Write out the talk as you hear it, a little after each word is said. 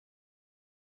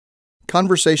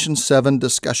Conversation 7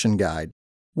 Discussion Guide.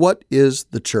 What is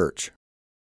the church?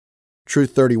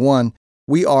 Truth 31,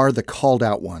 we are the called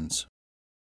out ones.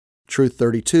 Truth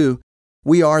 32,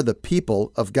 we are the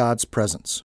people of God's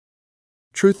presence.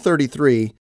 Truth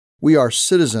 33, we are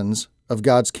citizens of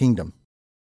God's kingdom.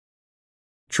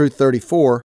 Truth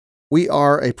 34, we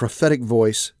are a prophetic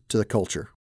voice to the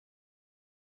culture.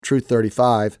 Truth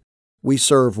 35, we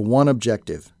serve one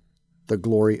objective, the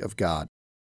glory of God.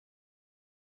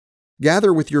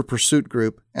 Gather with your pursuit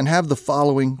group and have the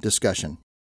following discussion.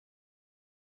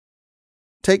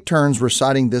 Take turns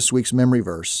reciting this week's memory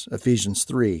verse, Ephesians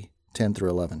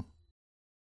 3:10-11.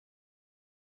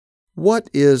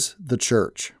 What is the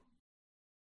church?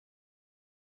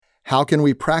 How can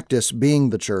we practice being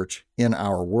the church in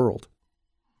our world?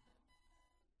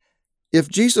 If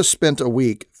Jesus spent a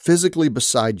week physically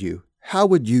beside you, how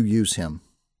would you use him?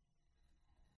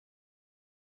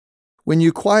 When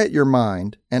you quiet your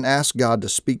mind and ask God to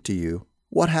speak to you,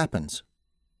 what happens?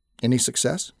 Any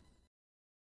success?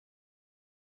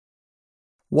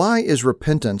 Why is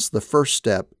repentance the first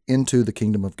step into the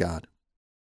kingdom of God?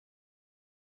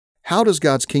 How does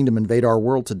God's kingdom invade our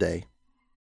world today?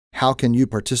 How can you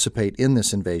participate in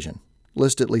this invasion?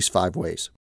 List at least 5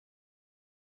 ways.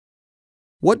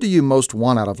 What do you most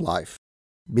want out of life?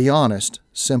 Be honest,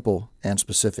 simple, and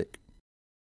specific.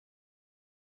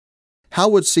 How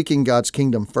would seeking God's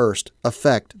kingdom first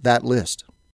affect that list?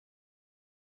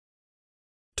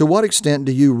 To what extent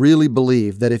do you really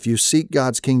believe that if you seek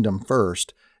God's kingdom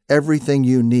first, everything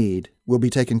you need will be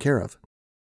taken care of?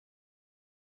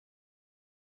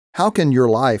 How can your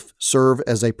life serve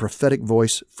as a prophetic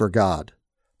voice for God?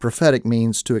 Prophetic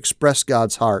means to express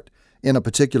God's heart in a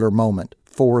particular moment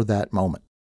for that moment.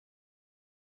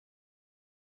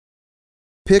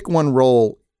 Pick one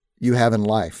role you have in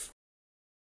life.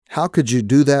 How could you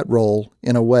do that role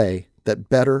in a way that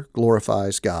better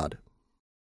glorifies God?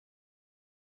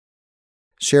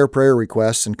 Share prayer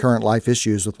requests and current life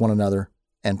issues with one another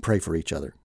and pray for each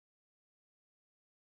other.